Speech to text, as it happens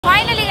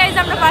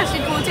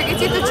Park Street পৌঁছে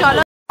গেছি। তো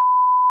চলো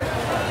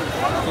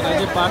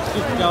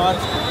পার্কস্ট্রিট যাওয়ার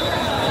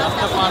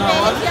রাস্তা পার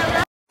হওয়ার।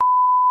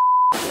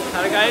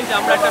 আর গাইস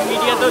আমরা একটা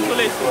মিডিয়াতেও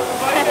চলে এসেছি।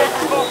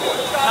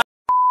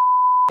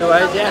 তো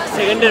গাইস 1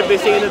 সেকেন্ডের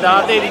বেশি কিন্তু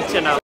দাঁড়াতেই দিচ্ছে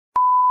না।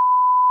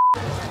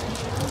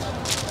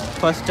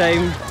 ফার্স্ট টাইম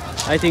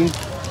আই থিঙ্ক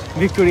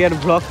ভিক্টোরিয়ার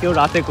ব্লগ কেউ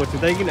রাতে করছে,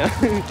 তাই কি না?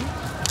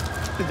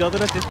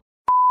 যতটা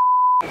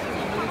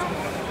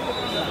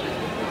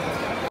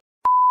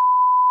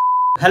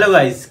হ্যালো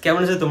গাইস,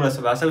 কেমন আছো তোমরা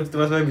সবাই? আশা করি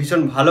তোমরা সবাই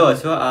ভীষণ ভালো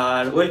আছো।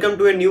 আর welcome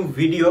to a new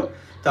video.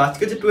 তো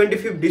আজকে হচ্ছে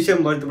 25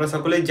 ডিসেম্বর। তোমরা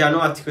সকলেই জানো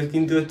আজকে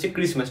কিন্তু হচ্ছে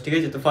ক্রিসমাস, ঠিক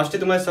আছে? তো ফার্স্টে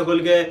তোমার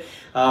সকলকে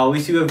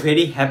wish U a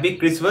very happy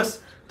Christmas.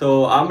 তো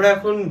আমরা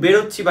এখন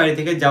বেরোচ্ছি বাড়ি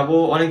থেকে, যাব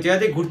অনেক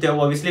জায়গাতে ঘুরতে যাবো।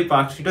 অবভিয়াসলি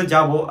পার্ক স্ট্রিটও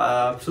যাবো,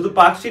 শুধু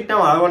পার্ক স্ট্রিট না,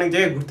 আরও অনেক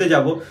জায়গায় ঘুরতে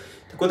যাবো।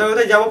 তো কোথায়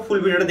কোথায় যাবো ফুল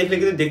ভিডিওটা দেখলে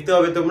কিন্তু দেখতে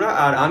হবে তোমরা।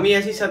 আর আমি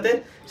আছি সাথে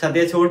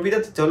আছে অর্পিতা।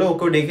 তো চলো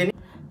ওকেও ডেকে নিই।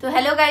 তো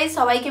হ্যালো গাইস,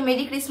 সবাইকে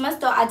মেরি ক্রিসমাস।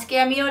 তো আজকে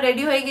আমিও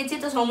রেডি হয়ে গেছি।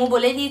 তো সোমু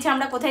বলে দিয়েছে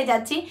আমরা কোথায়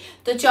যাচ্ছি।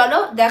 তো চলো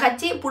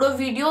দেখাচ্ছি পুরো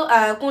ভিডিও।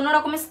 কোনো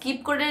রকমে স্কিপ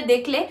করে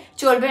দেখলে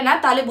চলবে না,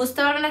 তাহলে বুঝতে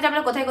পারবে না যে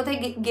আমরা কোথায় কোথায়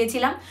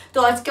গেছিলাম। তো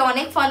আজকে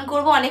অনেক ফান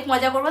করব, অনেক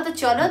মজা করব। তো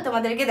চলো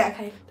তোমাদেরকে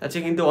দেখাই। আচ্ছা,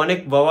 কিন্তু অনেক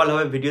বওয়াল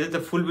হবে ভিডিওতে, তো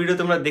ফুল ভিডিও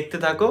তোমরা দেখতে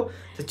থাকো।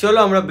 তো চলো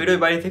আমরা বেরোই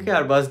বাড়ি থেকে,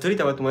 আর বাস ধরি,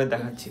 তারপর তোমাদের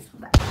দেখাচ্ছি।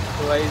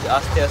 তো গাইস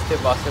আস্তে আস্তে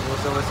বাসে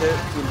বসে বসে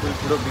কিন্তু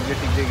পুরো বিগড়ে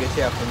টিগড়ে গেছে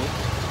এখনই।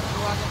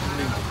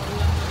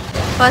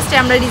 ফার্স্টে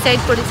আমরা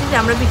ডিসাইড করেছি যে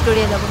আমরা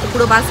ভিক্টোরিয়া যাবো। তো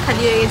পুরো বাস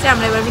খালি হয়ে গেছে,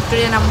 আমরা এবার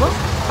ভিক্টোরিয়া নামবো।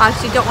 পার্ক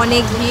স্ট্রিটে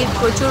অনেক ভিড়,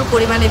 প্রচুর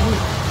পরিমাণে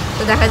ভিড়।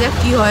 তো দেখা যাক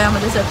কী হয়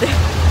আমাদের সাথে।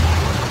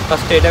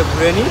 ফার্স্টে এটা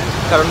ঘুরে নিই,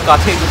 কারণ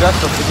কাছেই দুটা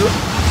সব কিছু,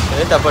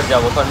 তারপর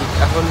যাবো। কারণ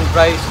এখন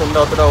প্রায়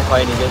সন্ধ্যা অতটাও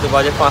হয়নি, যেহেতু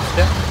বাজে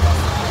 5টা।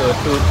 তো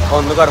একটু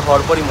অন্ধকার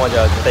হওয়ার পরই মজা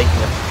আছে, তাই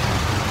কিনা?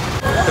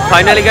 তো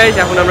ফাইনালি গাইজ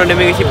এখন আমরা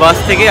নেমে গেছি বাস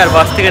থেকে। আর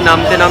বাস থেকে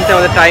নামতে নামতে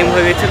আমাদের টাইম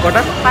হয়ে গেছে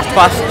কটা?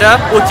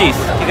 5:25,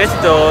 ঠিক আছে?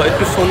 তো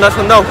একটু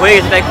সন্ধ্যাও হয়ে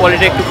গেছে, তাই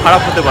কোয়ালিটি একটু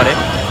খারাপ হতে পারে।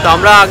 তো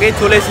আমরা আগে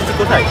চলে এসেছি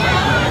কোথায়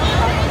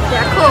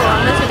দেখো,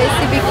 আমরা চলে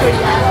এসেছি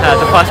ভিক্টোরিয়া। হ্যাঁ,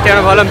 তো ফার্স্টে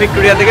আমরা ভাবলাম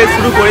ভিক্টোরিয়া থেকে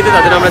শুরু করি, তো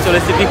তার জন্য আমরা চলে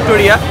এসেছি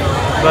ভিক্টোরিয়া।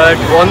 বাট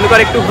অন্ধকার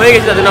একটু হয়ে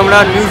গেছে, তার জন্য আমরা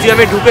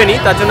মিউজিয়ামে ঢুকে নিই।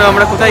 তার জন্য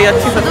আমরা কোথায়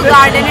যাচ্ছি?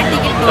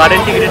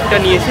 গার্ডেন টিকিটটা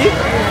নিয়েছি।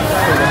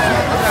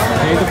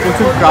 তো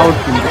প্রচুর ক্রাউড,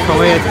 কিন্তু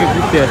সবাই আজকে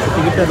ঘুরতে আসছে।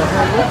 টিকিটটা দেখা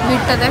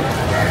ভিড়টা দেখ।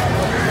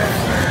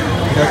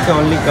 এটা হচ্ছে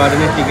অনলি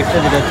গার্ডেনের টিকিটটা,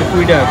 যেটা হচ্ছে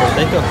 20 টাকা করে,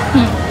 তাই তো?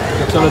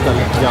 চলো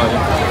তাহলে যাওয়া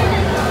যাক।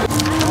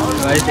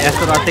 এত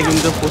রাতে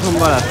কিন্তু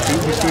প্রথমবার আসছি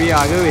ভিক্টোরিয়া।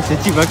 আগেও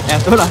এসেছি, বাট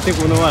এত রাতে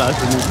কোনোবার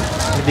আসিনি।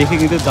 দেখে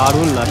কিন্তু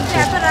দারুণ লাগছে।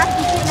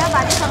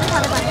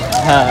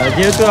 হ্যাঁ,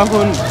 যেহেতু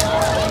এখন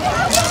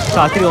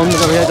রাত্রি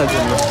অন্ধকার হয়ে যায়, তার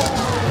জন্য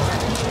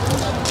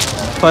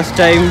ফার্স্ট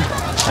টাইম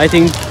আই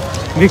থিঙ্ক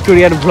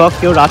ভিক্টোরিয়ার ব্লগ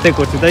কেউ রাতে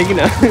করছে, তাই কি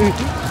না?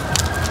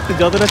 তো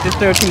যতটা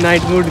চেষ্টা করছি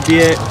নাইট মোড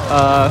দিয়ে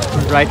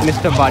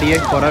ব্রাইটনেসটা বাড়িয়ে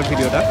করার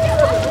ভিডিওটা,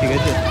 ঠিক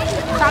আছে?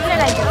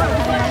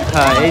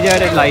 হ্যাঁ, এই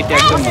জায়গায় লাইটে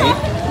একদম নেই।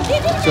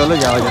 চলো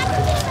যাওয়া যাক।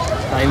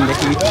 টাইম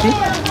দেখে দিচ্ছি,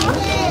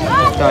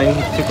 টাইম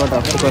হচ্ছে কটা?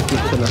 ফোকাস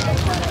দিচ্ছে না।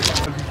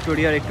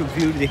 ভিক্টোরিয়ার একটু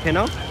ভিউ দেখে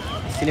নাও,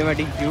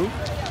 সিনেম্যাটিক ভিউ।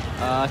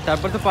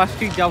 তারপর তো পার্ক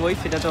স্ট্রিট যাবোই,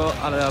 সেটা তো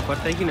আলাদা ব্যাপার,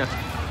 তাই কি না?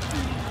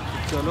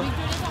 চলো।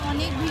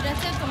 অনেক ভিড়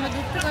আছে, তোমরা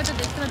দূর থেকে হয়তো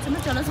দেখতে পাচ্ছ না।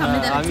 চলো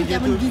সামনে আমি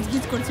যেমন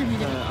গিজগিজ করছে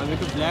ভিড়ে। আমি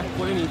একটু ব্ল্যাক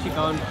করে নিয়েছি,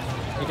 কারণ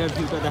এটার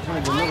ভিউটা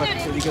দেখানোর জন্য। বাট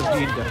সেদিকে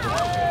ভিড় দেখো,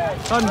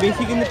 কারণ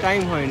বেশি কিন্তু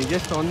টাইম হয়নি,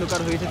 জাস্ট অন্ধকার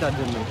হয়েছে তার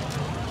জন্য।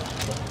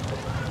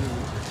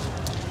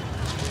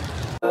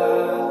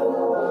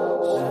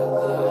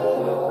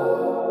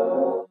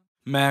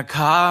 मैं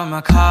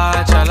खा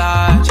चला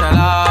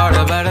और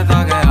बढ़ता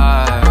गया,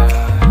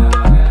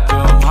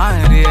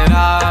 तुम्हारी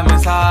राह में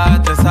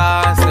साथ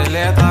सांस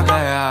लेता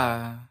गया।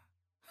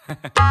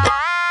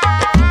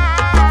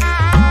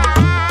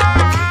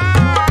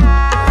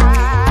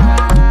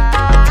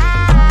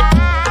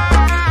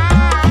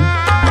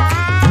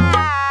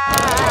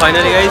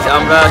 ফাইনালি গাইজ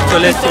আমরা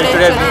চলে এসেছি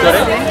ভিক্টোরিয়ার ভিতরে,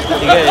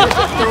 ঠিক আছে?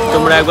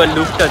 তোমরা একবার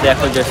লুকটা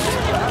দেখো জাস্ট।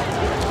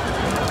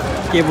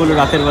 কে বলো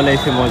রাতের বেলা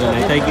এসে মজা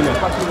নেয়, তাই কি না?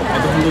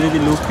 এত সুন্দর যদি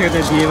লুক থাকে,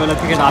 তাই বিয়েবেলা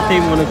থেকে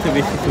রাতেই মনে হচ্ছে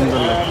বেশি সুন্দর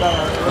লাগে।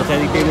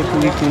 চারিদিকে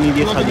টুনি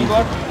দিয়ে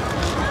সাজিয়েছে।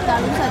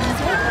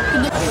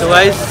 তো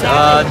গাইস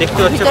দেখতে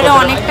হচ্ছে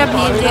অনেকটা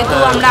ভিড়, যেহেতু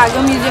আমরা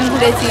আগেও মিউজিয়াম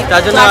ঘুরেছি,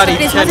 তার জন্য আর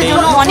ইচ্ছা নেই।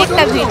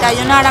 অনেকটা ভিড়, তাই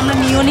জন্য আর আমরা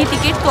নিওনি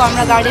টিকিট। তো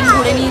আমরা গার্ডেন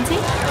ঘুরে নিয়েছি।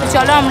 তো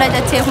চলো আমরা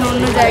যাচ্ছি এখন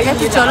অন্য জায়গায়।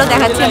 তো চলো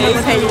দেখাচ্ছি আমরা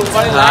কোথায় যাচ্ছি।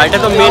 হ্যাঁ, এটা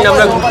তো মেন,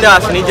 আমরা ঘুরতে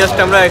আসিনি, জাস্ট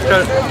আমরা একটা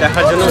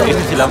দেখার জন্য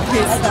এসেছিলাম।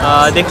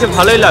 দেখতে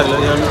ভালোই লাগলো,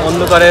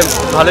 অন্ধকারে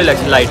ভালোই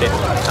লাগছে লাইটে।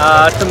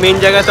 তো মেন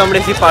জায়গায় তো আমরা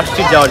এসেছি পার্ক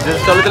স্ট্রিট যাওয়ার জন্য।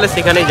 চলো তাহলে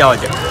সেখানেই যাওয়া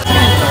যায়।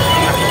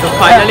 তো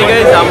ফাইনালি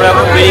গাইজ আমরা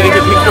এখন বেরিয়ে গেছি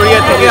ভিক্টোরিয়া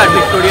থেকে। আর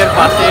ভিক্টোরিয়ার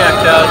পাশে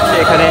একটা হচ্ছে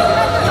এখানে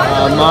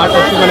মাঠ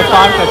আছে, মানে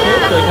পার্ক আছে।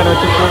 তো এখানে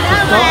হচ্ছে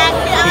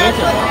ঠিক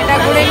আছে, এটা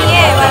ঘুরে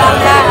নিয়ে এবার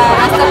আমরা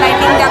রাস্তার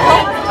লাইটিং দেখো।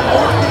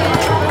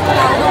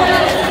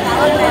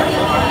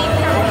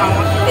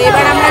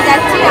 এবার আমরা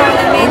যাচ্ছি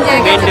আমাদের মেন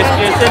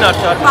ডেস্টিনেশন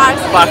অর্থাৎ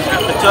পার্ক।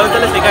 তো চলো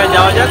তাহলে সেখানে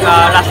যাওয়া যাক।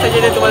 আর রাস্তায়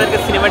যেতে তোমাদেরকে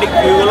সিনেমাটিক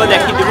ভিউগুলো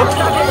দেখিয়ে দেবো।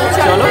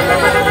 চলো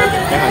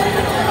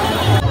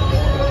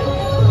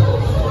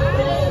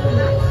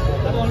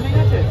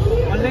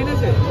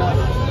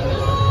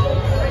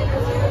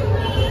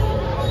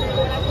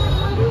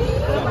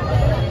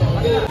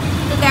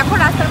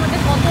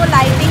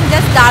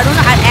জাস্ট দারুণ।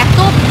 আর এত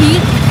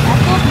ভিড়,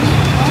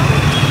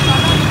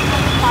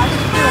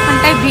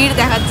 ওখানটায় ভিড়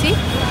দেখাচ্ছি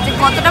যে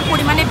কতটা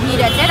পরিমাণে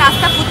ভিড় আছে।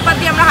 রাস্তা ফুটপাথ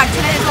দিয়ে আমরা হাঁটছি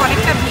না, যেহেতু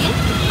অনেকটা ভিড়।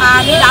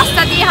 আমি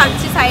রাস্তা দিয়ে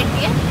হাঁটছি সাইড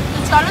দিয়ে। তো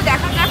চলো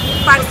দেখা যাক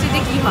পার্ক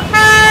স্ট্রিটে কী হয়।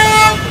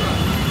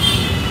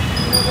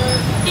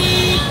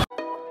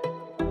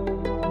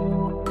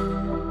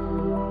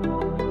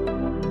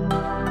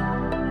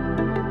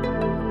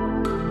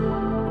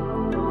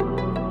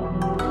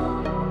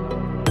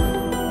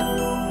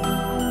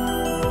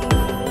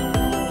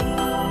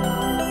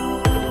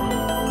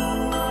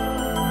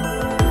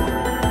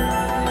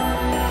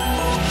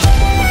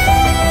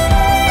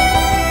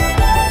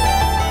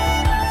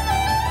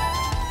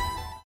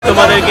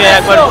 তোমাদেরকে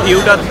একবার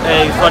ভিউটা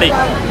সরি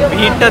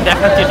ভিড়টা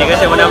দেখাচ্ছি, ঠিক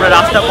আছে? মানে আমরা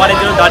রাস্তা পারের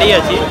জন্য দাঁড়িয়ে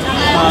আছি।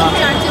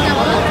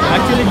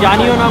 অ্যাকচুয়ালি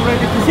জানিও না আমরা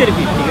এটা কিসের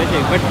ভিড়, ঠিক আছে?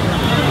 বাট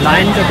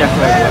লাইনটা দেখো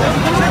একবার,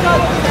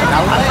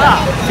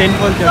 সেন্ট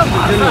পল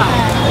চার্চের জন্য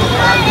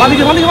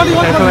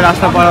সবাই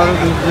রাস্তা পারার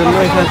জন্য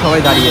এখানে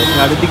সবাই দাঁড়িয়ে আছে।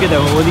 আর ওদিকে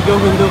দেখো, ওদিকেও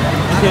কিন্তু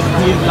কিসের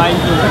ভিড় লাইন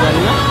চলতে জানি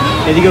না,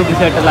 এদিকেও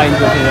কিছু একটা লাইন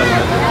চলতে জানি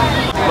না।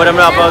 এবার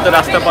আমরা আপাতত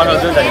রাস্তা পার হওয়ার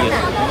জন্য দাঁড়িয়ে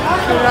আছি।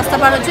 রাস্তা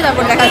পার হচ্ছে,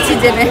 তারপর দেখাচ্ছি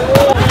জেনে।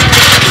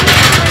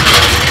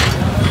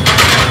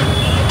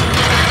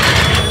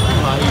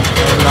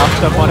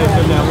 রাস্তা পারের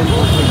জন্য এমন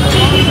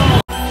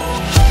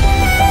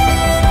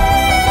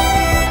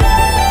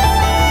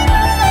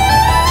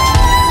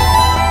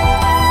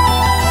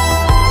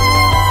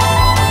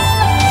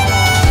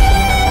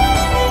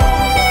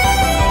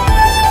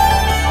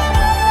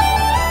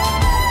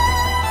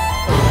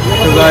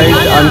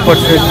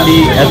আনফর্চুনেটলি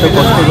এত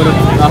কষ্ট করে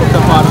রাস্তা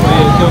পার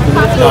হয়ে এসেও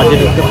কিন্তু চার্জে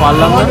ঢুকতে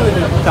পারলাম না।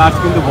 চার্জ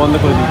কিন্তু বন্ধ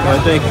করে দিচ্ছে,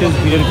 হয়তো এক্সেস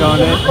ভিড়ের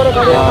কারণে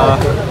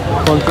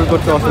কন্ট্রোল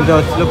করতে অসুবিধা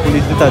হচ্ছিলো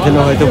পুলিশদের, তার জন্য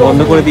হয়তো বন্ধ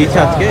করে দিয়েছে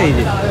আজকে। এই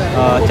যে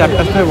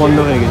 4টার সময় বন্ধ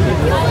হয়ে গেছে,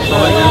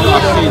 সবাই কিন্তু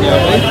আসছে এই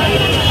জায়গাটায়,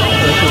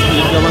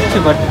 পুলিশ জমাচ্ছে।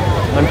 বাট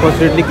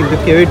আনফর্চুনেটলি কিন্তু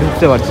কেউই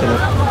ঢুকতে পারছে না,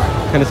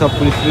 এখানে সব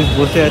পুলিশ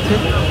বসে আছে,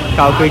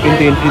 কাউকে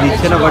কিন্তু এন্ট্রি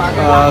দিচ্ছে না। বাট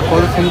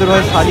কত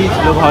সুন্দরভাবে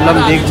সাজিয়েছিল, ভাবলাম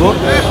দেখবো,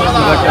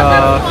 বাট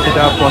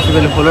সেটা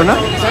পসিবল হলো না।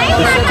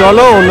 তো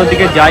চলো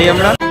অন্যদিকে যাই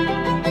আমরা।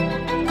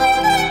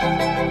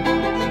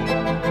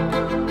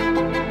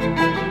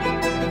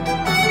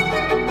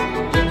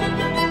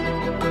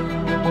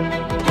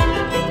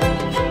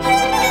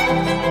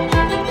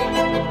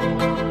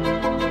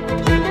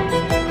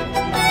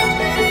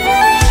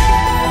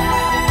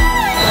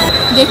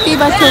 দেখতেই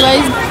পাচ্ছ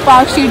গাইস,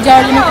 পার্ক স্ট্রিট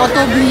যাওয়ার জন্য কত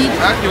ভিড়।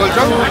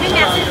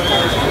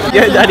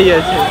 দাঁড়িয়ে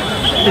আছে,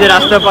 এই যে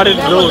রাস্তা পাড়ের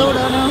দৌড়,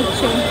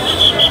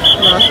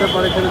 রাস্তা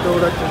পাড়ের জন্য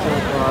দৌড়াচ্ছে।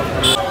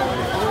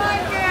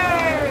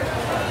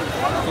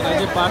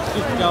 পার্ক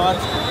স্ট্রিট যাওয়ার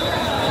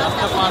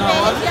রাস্তা পার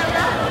হওয়ার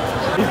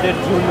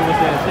ঝুল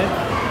বসে আছে,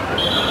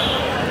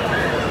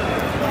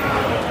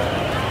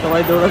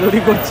 সবাই দৌড়াদৌড়ি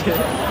করছে।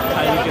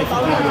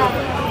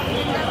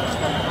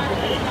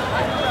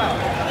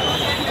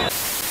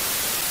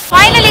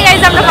 ফাইনালি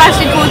গাইস আমরা পার্ক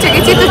স্ট্রিট পৌঁছে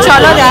গেছি। তো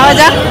চলো যাওয়া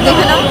যাক,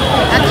 দেখে নাও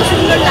এত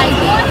সুন্দর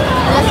লাইটিং।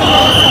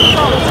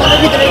 চলো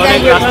ভিতরে যাই।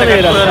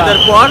 রাস্তাঘাট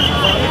পর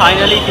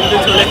ফাইনালি কিন্তু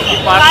চলে এসেছি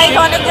পার্ক স্ট্রিট।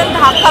 অনেকজন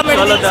ধাক্কা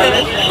মেরে দিচ্ছে।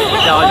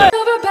 যাওয়া যাক।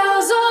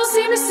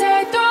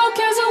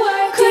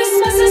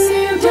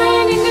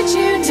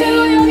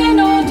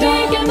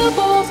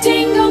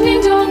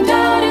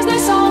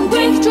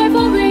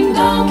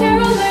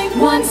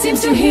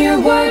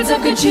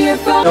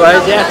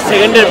 এক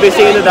সেকেন্ডের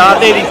বেশি কিন্তু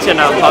দাঁড়াতেই দিচ্ছে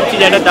না, ভাবছি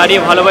যে এটা দাঁড়িয়ে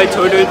ভালোভাবে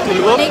ছবি টবি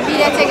তুলবো।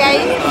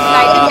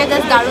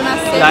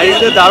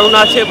 লাইটিংটা দারুণ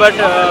আছে, বাট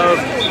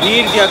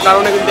ভিড় যার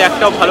কারণে কিন্তু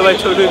একটাও ভালোভাবে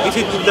ছবি টবি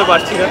কিছুই তুলতে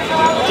পারছি না,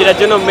 যেটার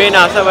জন্য মেন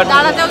আসা। বাট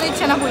দাঁড়াতেও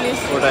দিচ্ছে না পুলিশ।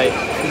 ওটাই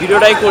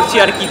ভিডিওটাই করছি,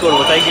 আর কি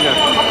করবো, তাই কিনা?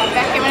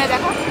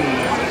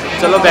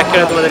 চলো ব্যাক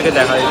ক্যামেরা তোমাদেরকে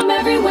দেখাই।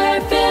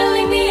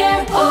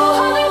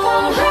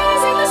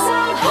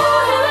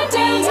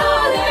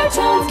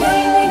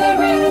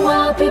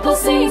 People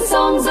sing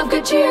songs of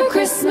good cheer.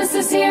 Christmas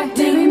is here.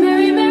 Merry,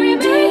 merry, merry,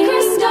 merry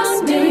Christmas.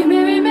 Merry,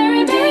 merry,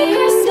 merry, merry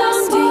Christmas.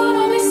 What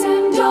will we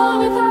send on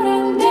without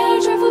end? A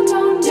joyful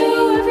tone to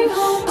every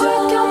home.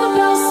 Quick on the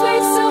bells,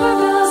 sweet silver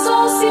bells,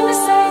 all seem to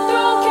say,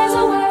 throw cares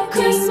away.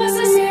 Christmas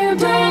is here,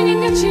 bringing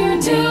good cheer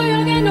to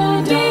young and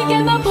old, big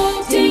and the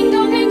bold. Ding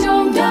dong, ding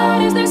dong, that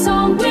is their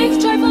song. Big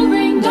joyful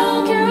ring,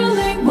 dong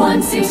caroling.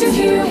 One seems to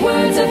hear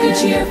words of good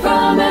cheer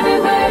from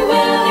everywhere,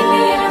 filling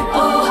the air.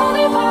 Oh,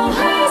 holy Paul,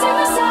 raising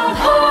the sound.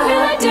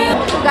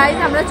 Guys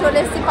আমরা চলে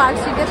এসেছি park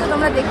স্ট্রিটে। তো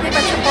তোমরা দেখতেই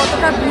পাচ্ছ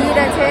কতটা ভিড়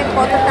আছে,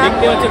 কতটা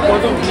দেখতে পাচ্ছ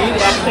কত ভিড়,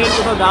 এক সাইড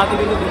কোথাও দাঁড়াতে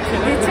কিন্তু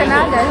দিচ্ছে না।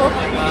 যাই হোক,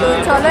 তো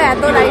চলো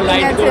এত লাইটিং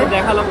আছে,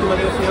 দেখালাম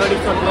তোমাদের সিনারি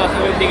শটগুলো,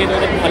 আসলে দেখে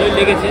তোমাদের ভালোই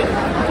লেগেছে।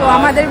 তো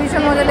আমাদের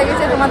ভীষণ মজা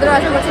লেগেছে, তোমাদেরও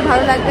আশা করছি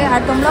ভালো লাগবে।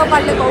 আর তোমরাও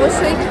পারলে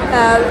অবশ্যই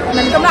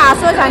মানে তোমরা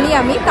আসো জানি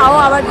আমি, তাও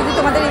আবার যদি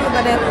তোমাদের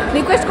মানে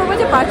রিকোয়েস্ট করবো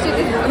যে পার্ক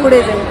স্ট্রিটে ঘুরে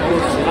যাই।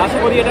 আশা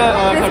করি এটা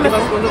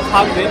 30 পর্যন্ত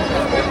থাকবে।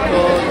 তো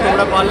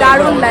তোমরা পারলে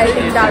দারুণ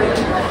লাইটিং, দারুণ।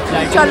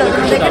 চলো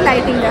তোমাদেরকে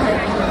লাইটিং দেখাই।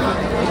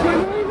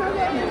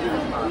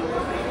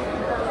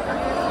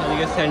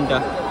 সেন্টা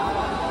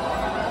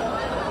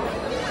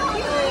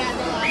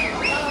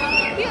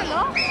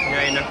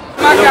যাই না।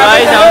 তো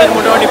গাইস আমাদের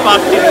মোটামুটি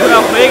পার্ক স্ট্রিট ঘোরা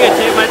হয়ে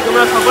গেছে, মানে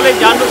তোমরা সকলেই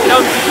জানো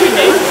সেরকম কিছুই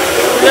নেই,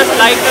 জাস্ট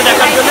লাইটটা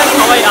দেখার জন্য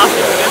সবাই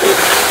আসে, ঠিক আছে।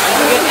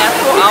 এত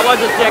আওয়াজ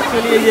হচ্ছে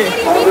অ্যাকচুয়ালি, এই যে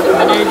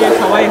মানে এই যে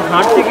সবাই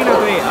হাঁটছে কিনা,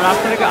 তো এই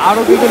রাস্তাটাকে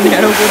আরও কিছু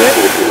ন্যারো করে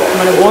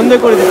মানে বন্ধ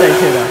করে দিতে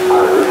চাইছে এরা,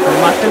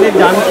 মাঝখান দিয়ে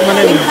যান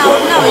মানে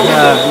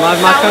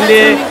মাঝখান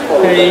দিয়ে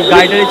এই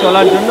গাড়ি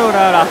চলার জন্য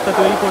ওরা রাস্তা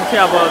তৈরি করছে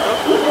আপাতত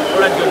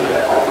ওরার জন্য।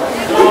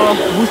 তো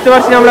বুঝতে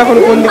পারছি না আমরা এখন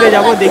কোন দিকে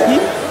যাব, দেখি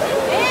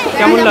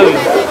কেমন লাগলো।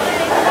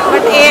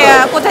 বাট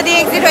কোথা দিয়ে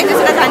এক্সিট হয়েছে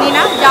সেটা জানি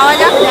না, যাওয়া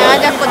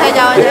যাক কোথায়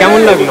যাওয়া যায়। কেমন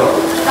লাগলো?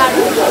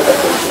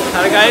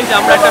 আর গাইস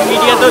আমরা একটা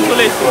মিডিয়াতেও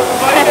চলে এসেছি,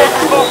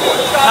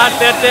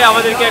 হাঁটতে হাঁটতে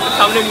আমাদেরকে একটা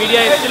সামনে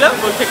মিডিয়া এসেছিল,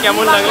 বলছে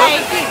কেমন লাগলো।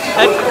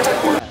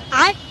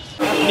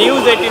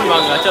 নিউজ 18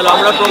 বাংলা, চলো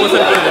আমরা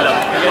প্রমোশন করে দিলাম,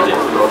 ঠিক আছে।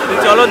 তো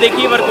চলো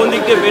দেখি এবার কোন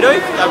দিক দিয়ে বেরোই,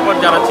 তারপর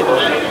জানাচ্ছি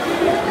তোমাদের।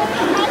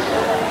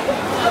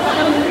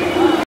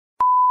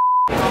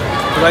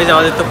 গাইস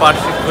আমাদের তো পার্ক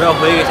স্ট্রিট ঘোরা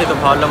হয়ে গেছে, তো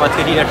ভাবলাম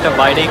আজকে ডিনারটা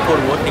বাইরেই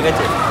করবো, ঠিক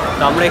আছে।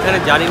 তো আমরা এখানে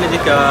জানি না যে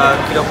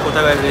কীরকম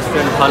কোথায়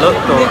রেস্টুরেন্ট ভালো,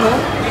 তো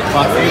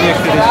পার্ক স্ট্রিটে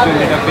একটা রেস্টুরেন্ট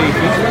যেটা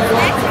পেয়েছি যে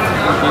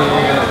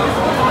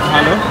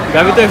ভালো,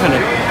 যাবি তো এখানে?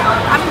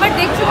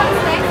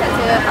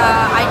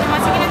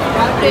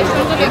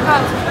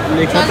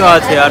 লেখা তো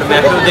আছে আর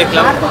ম্যাপেও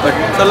দেখলাম, বাট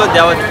চলো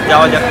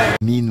যাওয়া যাক।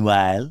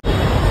 Meanwhile,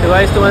 তো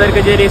গাইস তোমাদেরকে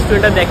যে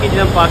রেস্টুরেন্টটা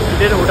দেখিয়েছিলাম পার্ক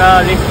স্ট্রিটের, ওটা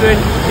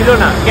রেস্টুরেন্ট ছিল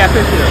না,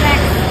 ক্যাফে ছিল,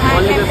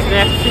 অনলি তো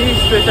স্ন্যাক্সই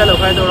স্পেশাল,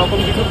 ওখানে তো ওরকম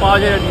কিছু পাওয়া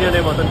যায় না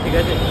ডিনারের মতন, ঠিক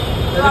আছে।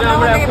 তাহলে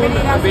আমরা এখন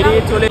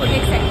বেরিয়ে চলে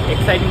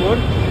এক্সাইড মোড়,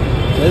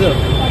 তাই তো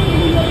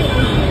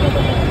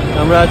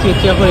আমরা আছি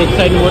হচ্ছে এখন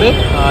এক্সাইড মোড়ে,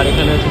 আর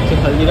এখানে হচ্ছে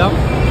হালদিরাম।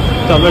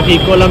 তো আমরা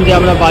ঠিক করলাম যে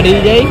আমরা বাড়ি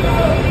যাই,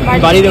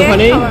 বাড়ির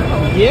ওখানেই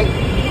গিয়ে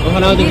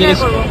ওখানে আমাদের যে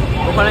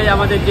ওখানে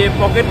আমাদের যে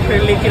পকেট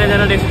ফ্রেন্ডলি কিনা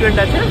জানা রেস্টুরেন্ট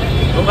আছে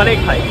ওখানেই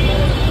খাই,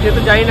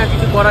 যেহেতু জানি না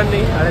কিছু করার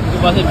নেই। আর একটু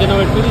বাসের জন্য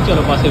ওয়েট করি,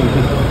 চলো বাসে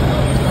উঠি।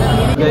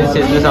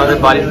 শেষমেশ আমাদের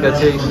বাড়ির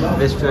কাছে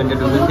রেস্টুরেন্টে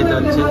ঢুকে খেতে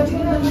হচ্ছে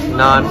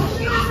নান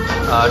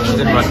আর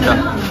চিকেন ভাজা,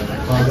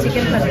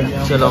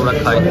 চলো আমরা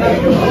খাই।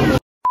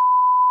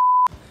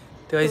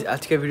 তো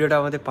আজকে ভিডিওটা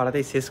আমাদের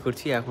পাড়াতেই শেষ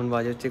করছি, এখন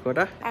বাজে হচ্ছে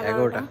কটা,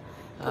 11টা।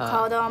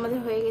 খাওয়া দাওয়া আমাদের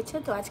হয়ে গেছে,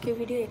 তো আজকে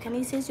ভিডিও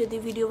এখানেই শেষ। যদি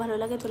ভিডিও ভালো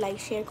লাগে তো like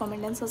share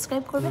comment and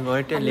subscribe করবে,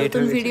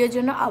 নতুন ভিডিওর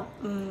জন্য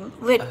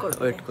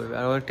ওয়েট করবে।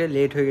 আর অনেকটা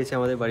লেট হয়ে গেছে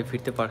আমাদের বাড়ি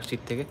ফিরতে পার্ক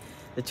স্ট্রিট থেকে,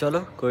 তো চলো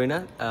করি না,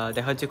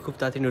 দেখা হচ্ছে খুব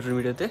তাড়াতাড়ি নতুন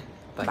ভিডিওতে,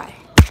 বাই।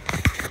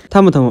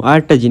 থামো আর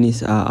একটা জিনিস,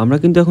 আমরা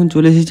কিন্তু এখন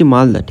চলে এসেছি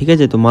মালদা, ঠিক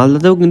আছে। তো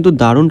মালদাতেও কিন্তু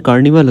দারুণ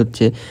কার্নিভাল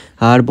হচ্ছে,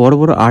 আর বড়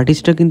বড়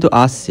আর্টিস্টরা কিন্তু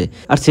আসছে,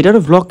 আর সেটারও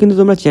ভ্লগ কিন্তু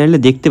তোমরা চ্যানেলে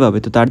দেখতে পাবে।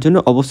 তো তার জন্য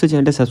অবশ্যই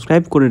চ্যানেলটা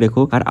সাবস্ক্রাইব করে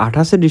রেখো। আর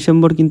 28শে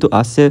ডিসেম্বর কিন্তু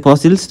আসছে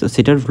ফসিলস, তো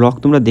সেটার ভ্লগ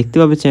তোমরা দেখতে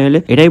পাবে চ্যানেলে,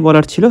 এটাই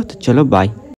বলার ছিল। তো চলো বাই।